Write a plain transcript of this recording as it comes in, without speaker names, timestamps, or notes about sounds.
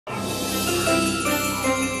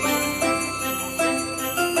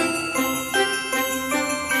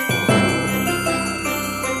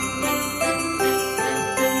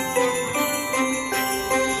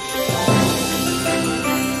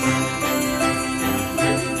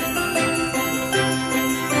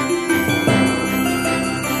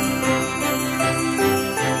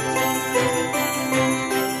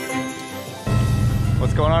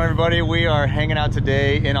everybody, we are hanging out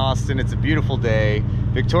today in Austin. It's a beautiful day.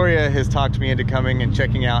 Victoria has talked me into coming and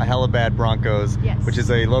checking out HELLABAD Broncos, yes, which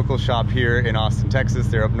is a local shop here in Austin, Texas.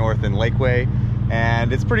 They're up north in Lakeway,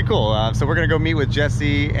 and it's pretty cool. So we're gonna go meet with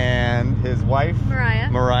Jesse and his wife,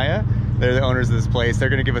 Mariah. They're the owners of this place. They're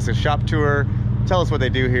gonna give us a shop tour, tell us what they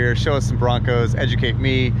do here, show us some Broncos, educate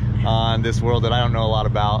me on this world that I don't know a lot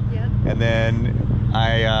about. Yep. And then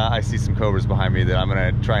I see some Cobras behind me that I'm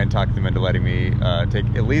gonna try and talk them into letting me take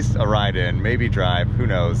at least a ride in, maybe drive, who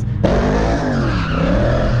knows.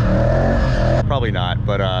 Probably not,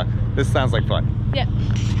 but this sounds like fun. Yep.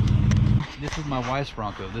 This is my wife's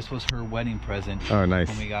Bronco. This was her wedding present. Oh, nice.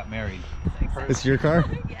 When we got married. It's your car?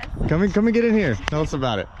 Yes. Come and get in here. Tell us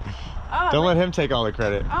about it. Oh, Don't let him take all the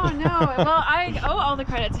credit. Oh no, well I owe all the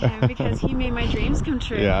credit to him because he made my dreams come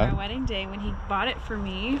true Yeah. on my wedding day when he bought it for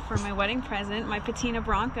me for my wedding present, my patina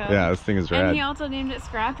Bronco. Yeah, this thing is rad. And he also named it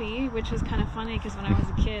Scrappy, which was kind of funny because when I was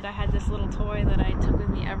a kid I had this little toy that I took with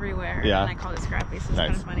me everywhere, Yeah. and I called it Scrappy, so it's Nice.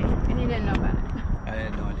 kind of funny. And he didn't know about it. I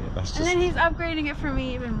had no idea. That's And then he's upgrading it for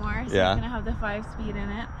me even more, so Yeah. he's gonna have the 5-speed in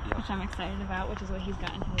it, which I'm excited about, which is what he's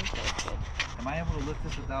gotten his, so it's good. Am I able to lift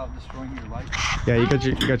this without destroying your lights? Yeah, you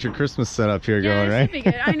got your Christmas setup here Yeah, going, it right? should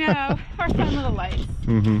be good. I know. Our fun little lights.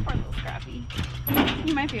 Mm-hmm. Poor little Scrappy.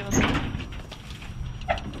 You might be able to.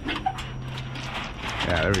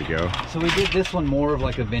 Yeah, there we go. So we did this one more of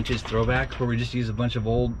like a vintage throwback where we just use a bunch of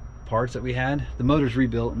old parts that we had. The motor's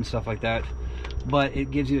rebuilt and stuff like that, but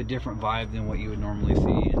it gives you a different vibe than what you would normally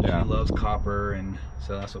see. And Yeah. she loves copper, and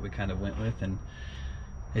so that's what we kind of went with. And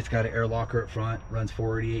it's got an air locker up front, runs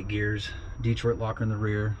 488 gears, Detroit locker in the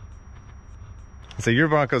rear. So your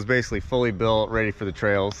Bronco's basically fully built, ready for the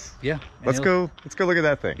trails. Yeah. Let's go look at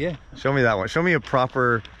that thing. Yeah. Show me that one. Show me a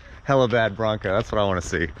proper HELLABAD Bronco. That's what I want to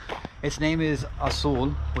see. Its name is Azul,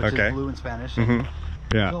 which is blue in Spanish. Mm-hmm.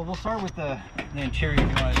 Yeah. So we'll start with the interior if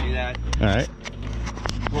you want to do that. All right.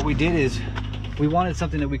 What we did is we wanted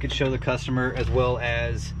something that we could show the customer as well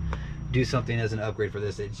as do something as an upgrade for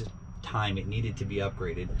this. It's just time. It needed to be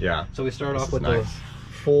upgraded. Yeah. So we start off with nice. the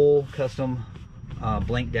full custom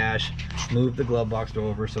blank dash, move the glove box door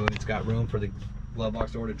over so it's got room for the glove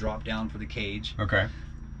box door to drop down for the cage. Okay.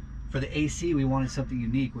 For the AC, we wanted something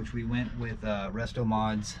unique, which we went with Resto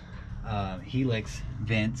Mods Helix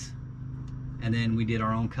vents, and then we did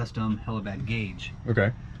our own custom HELLABAD gauge.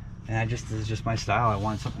 Okay. And this is just my style. I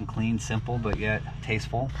want something clean, simple, but yet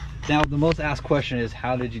tasteful. Now, the most asked question is,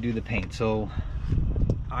 how did you do the paint? So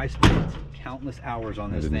I spent countless hours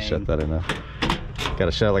on this thing. I didn't shut that enough.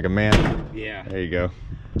 Gotta shut like a man. Yeah. There you go.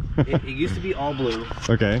 It used to be all blue.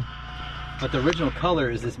 Okay. But the original color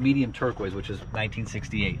is this medium turquoise, which is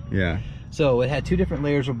 1968. Yeah. So it had 2 different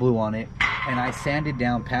layers of blue on it, and I sanded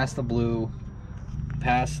down past the blue,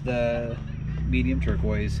 past the medium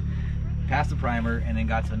turquoise, past the primer, and then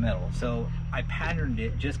got to the metal. So I patterned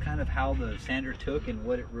it just kind of how the sander took and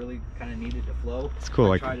what it really kind of needed to flow. It's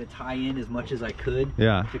cool. I tried to tie in as much as I could,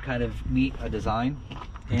 yeah, to kind of meet a design.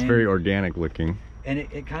 It's very organic looking. And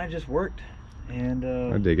it kind of just worked. And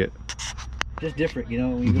I dig it. Just different, you know.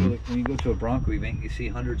 When you go to a Bronco event, you see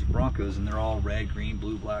hundreds of Broncos, and they're all red, green,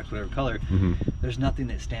 blue, black, whatever color. There's nothing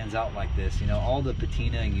that stands out like this. You know, all the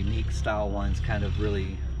patina and unique style ones kind of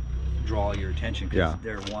really draw your attention because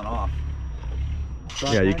they're one-off.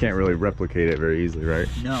 So yeah, you can't really replicate it very easily, right?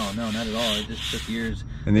 No, not at all. It just took years.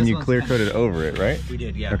 And then you clear coated over it, right? We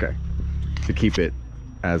did, yeah. Okay. To keep it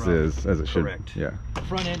as is, as it should. Correct. Yeah. The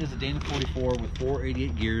front end is a Dana 44 with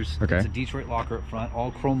 488 gears. Okay. It's a Detroit locker up front,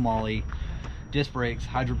 all chrome moly, disc brakes,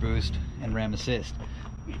 hydro boost, and ram assist.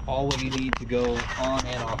 All what you need to go on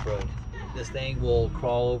and off-road. This thing will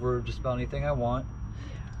crawl over just about anything I want,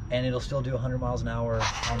 and it'll still do 100 miles an hour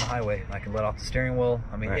on the highway. I can let off the steering wheel.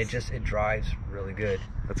 I mean, nice. it drives really good.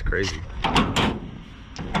 That's crazy.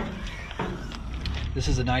 This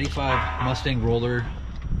is a 95 Mustang Roller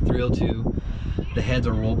 302. The heads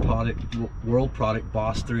are World Product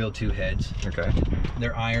Boss 302 heads. Okay.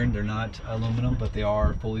 They're iron, they're not aluminum, but they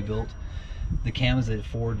are fully built. The cam is a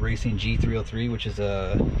Ford Racing G303, which is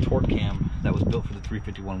a torque cam that was built for the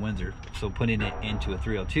 351 Windsor. So putting it into a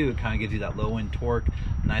 302, it kind of gives you that low end torque,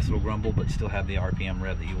 nice little grumble, but still have the RPM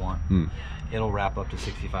rev that you want. It'll wrap up to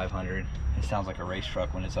 6,500. It sounds like a race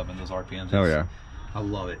truck when it's up in those RPMs. Oh yeah. I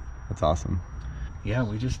love it. That's awesome. Yeah,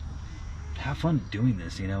 we just have fun doing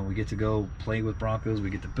this, you know. We get to go play with Broncos, we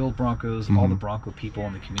get to build Broncos. All the Bronco people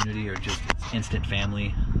in the community are just instant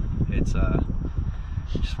family. It's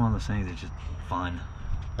just one of those things that's just fun.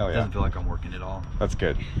 Oh yeah. It doesn't feel like I'm working at all. That's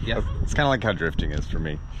good. Yeah. It's kind of like how drifting is for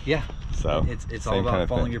me. Yeah. So it's all about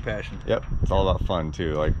following your passion. Yep. It's all about fun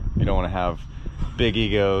too. Like, you don't want to have big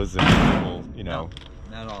egos and people, you know,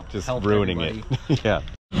 not at all. just Help ruining everybody. it. Yeah.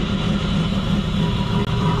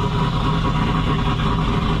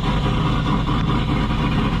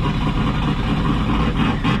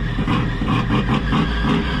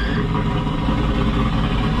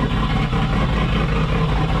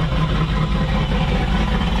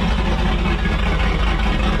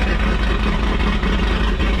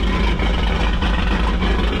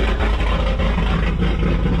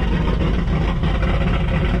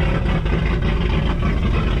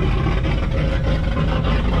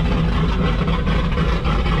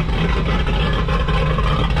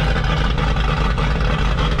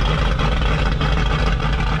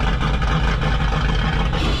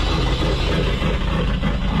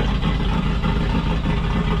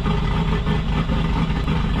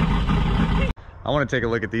 want to take a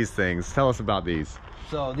look at these things. Tell us about these.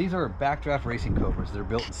 So these are backdraft racing Cobras. They're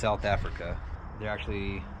built in South Africa. They're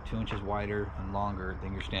actually 2 inches wider and longer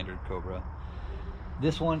than your standard Cobra.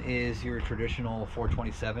 This one is your traditional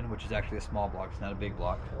 427, which is actually a small block. It's not a big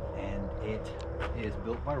block. And it is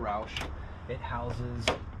built by Roush. It houses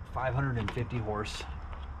 550 horse.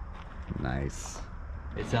 Nice.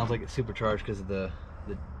 It sounds like it's supercharged because of the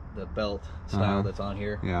belt style that's on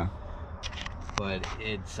here. Yeah. But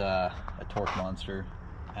it's a torque monster.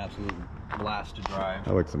 Absolute blast to drive.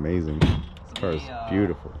 That looks amazing. This car is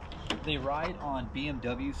beautiful. They ride on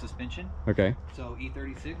BMW suspension. Okay. So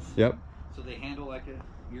E36. Yep. So they handle like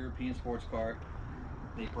a European sports car.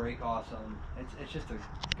 They brake awesome. It's just a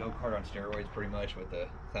go-kart on steroids pretty much with a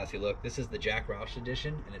classy look. This is the Jack Roush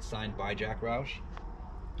edition, and it's signed by Jack Roush.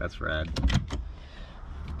 That's rad.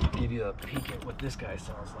 I'll give you a peek at what this guy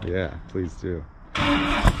sounds like. Yeah, please do.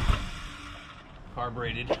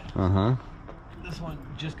 Carbureted. Uh-huh. This one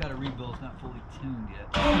just got a rebuild. It's not fully tuned yet.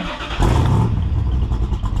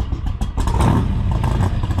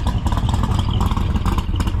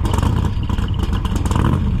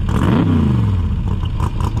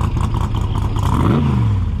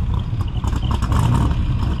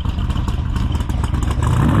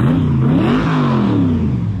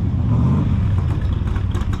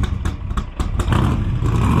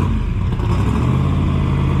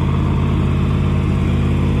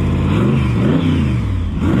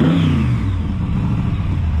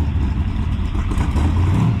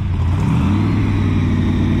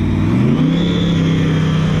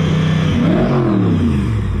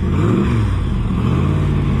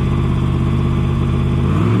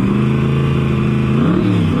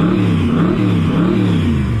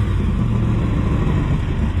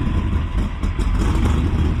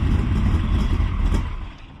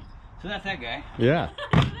 So that's that guy. Yeah.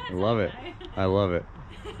 I love it. I love it.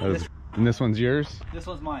 And this one's yours? This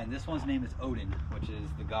one's mine. This one's name is Odin, which is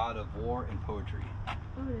the god of war and poetry.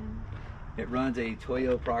 Odin. It runs a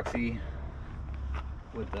Toyo Proxy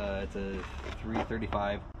with it's a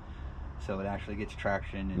 335, so it actually gets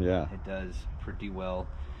traction and it does pretty well.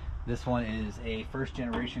 This one is a first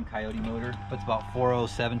generation Coyote motor. Puts about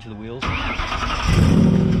 407 to the wheels.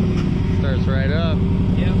 Starts right up.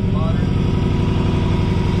 Yep, modern.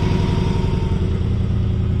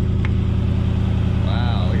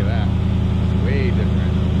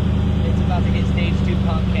 About to get stage 2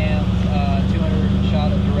 pump cams, 200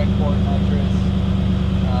 shot of direct port nitrous,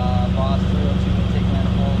 Boss 302 intake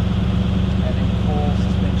manifold, having full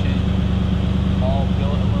suspension, all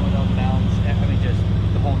billet aluminum mounts. I mean, just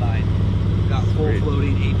the whole nine. Got full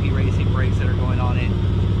floating AP racing brakes that are going on it.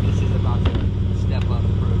 This is about to step up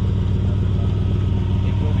the crew.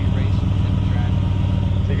 It will be raced at the track.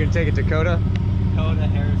 So you can take it to Dakota,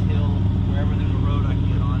 Harris Hill, wherever there's a road I can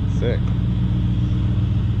get on. Sick.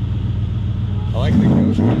 I like the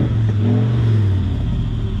ghost.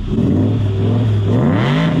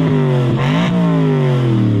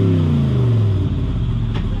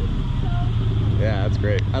 Yeah, that's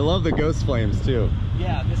great. I love the ghost flames too.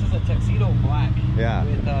 Yeah, this is a tuxedo black. Yeah.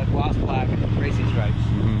 With gloss black racing stripes.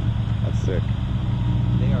 Mm-hmm. That's sick.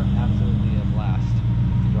 They are absolutely a blast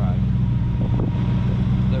to drive.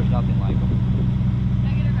 There's nothing like them. Can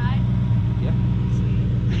I get a ride?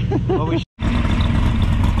 Yep. Well, we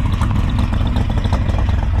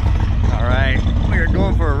Alright, we are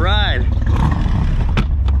going for a ride.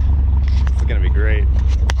 It's gonna be great.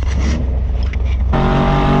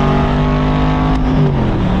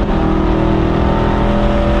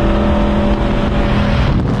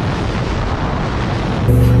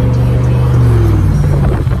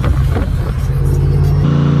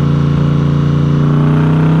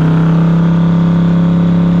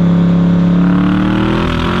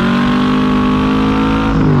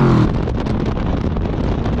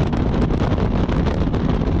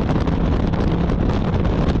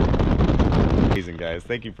 Guys,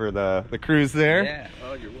 thank you for the cruise there. Yeah.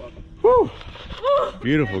 Oh, you're welcome. Woo!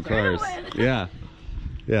 Beautiful cars. Yeah.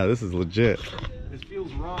 Yeah, this is legit. This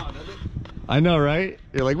feels raw, doesn't it? I know, right?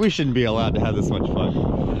 You're like, we shouldn't be allowed to have this much fun.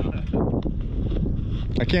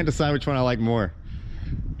 I can't decide which one I like more.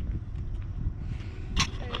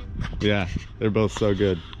 Yeah, they're both so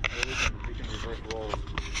good. We can reverse roles.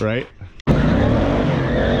 Right?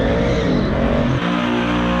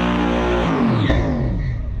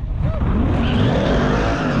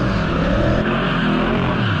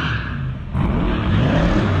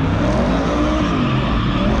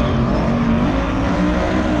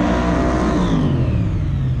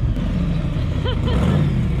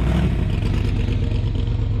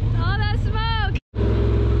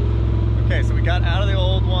 Got out of the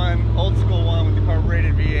old school one with the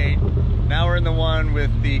carbureted V8. Now we're in the one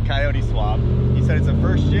Coyote swap. You said it's a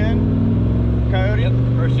first gen Coyote? Yep,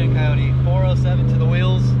 first gen Coyote. 407 to the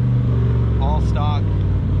wheels, all stock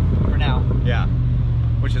for now. Yeah,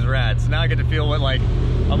 which is rad. So now I get to feel what like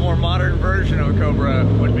a more modern version of a Cobra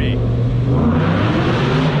would be.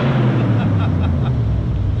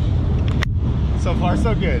 So far,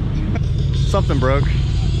 so good. Something broke.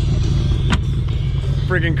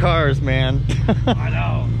 Friggin' cars, man. I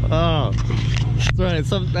know. Oh, that's right.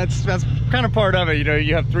 So that's kind of part of it. You know,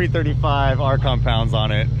 you have 335 R compounds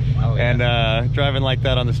on it, oh, yeah. and driving like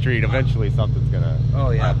that on the street, eventually something's gonna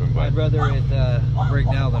happen. I'd rather it break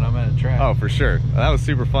now than I'm at a track. Oh, for sure. That was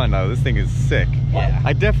super fun though. This thing is sick. Yeah.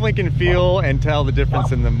 I definitely can feel and tell the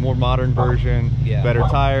difference in the more modern version. Yeah. Better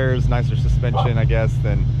tires, nicer suspension, I guess,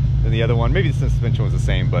 than the other one. Maybe the suspension was the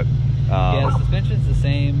same, but yeah, the suspension's the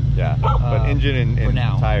same. Yeah, but engine and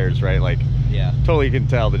tires, right? Like, yeah, totally can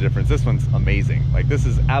tell the difference. This one's amazing. Like, this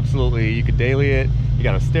is absolutely, you could daily it. You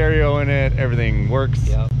got a stereo in it. Everything works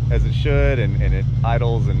as it should, and it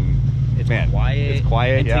idles, and it's quiet. It's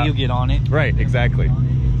quiet until you get on it. Right, exactly.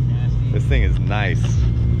 This thing is nice.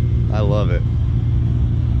 I love it.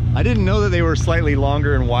 I didn't know that they were slightly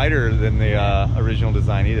longer and wider than the original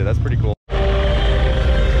design either. That's pretty cool.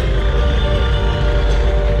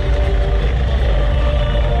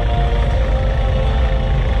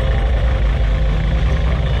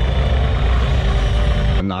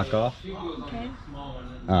 Knockoff,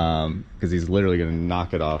 because he's literally gonna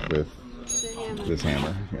knock it off with this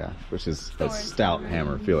hammer, yeah, which is a stout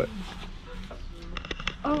hammer. Feel it.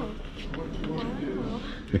 Oh, wow.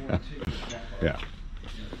 Yeah. Yeah,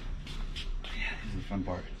 this is the fun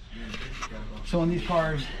part. So on these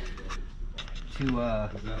cars, to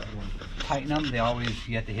tighten them,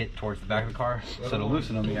 you have to hit towards the back of the car. So to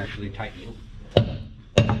loosen them, you actually tighten it.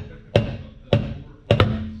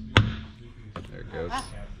 There it goes.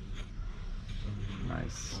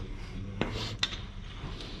 Nice.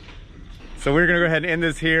 So we're gonna go ahead and end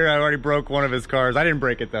this here. I already broke one of his cars. I didn't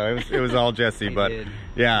break it though. It was all Jesse, but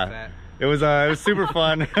yeah, it was super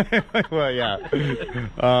fun. Well, yeah.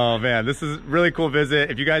 Oh man, this is a really cool visit.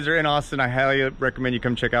 If you guys are in Austin, I highly recommend you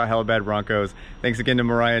come check out HELLABAD Broncos. Thanks again to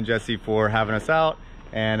Mariah and Jesse for having us out,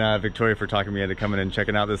 and Victoria for talking me into coming and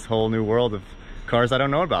checking out this whole new world of cars I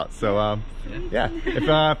don't know about. So yeah,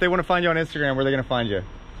 if they want to find you on Instagram, where are they gonna find you?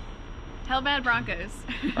 HELLABAD Broncos.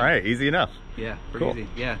 All right, easy enough. Yeah, pretty easy.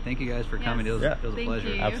 Yeah, thank you guys for coming. It was a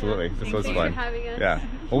pleasure. Absolutely, this was fun. Thanks for having us. Yeah,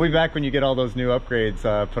 we'll be back when you get all those new upgrades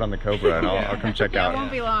put on the Cobra, and I'll come check out. It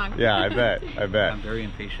won't be long. Yeah, I bet. I'm very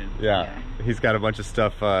impatient. Yeah, he's got a bunch of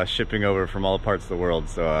stuff shipping over from all parts of the world,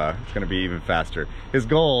 so it's going to be even faster. His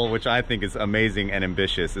goal, which I think is amazing and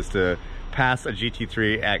ambitious, is to pass a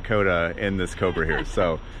GT3 at COTA in this Cobra here.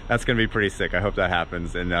 So that's going to be pretty sick. I hope that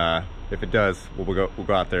happens, and if it does, we'll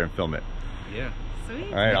go out there and film it. Yeah. Sweet.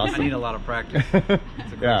 All right, awesome. I need a lot of practice.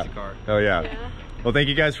 It's a crazy car. Oh yeah. Well, thank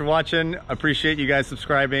you guys for watching. Appreciate you guys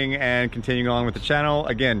subscribing and continuing on with the channel.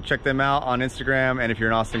 Again, check them out on Instagram, and if you're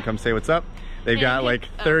in Austin, come say what's up. They've got like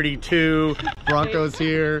 32 Broncos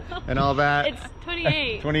here and all that. It's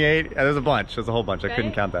 28. 28? There's a bunch. There's a whole bunch. I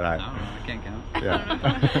couldn't count that high. No, I can't count.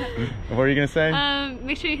 Yeah. What were you going to say?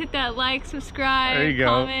 Make sure you hit that like, subscribe,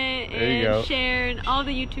 comment, and share, and all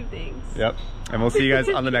the YouTube things. Yep. And we'll see you guys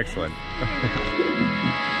on the next one.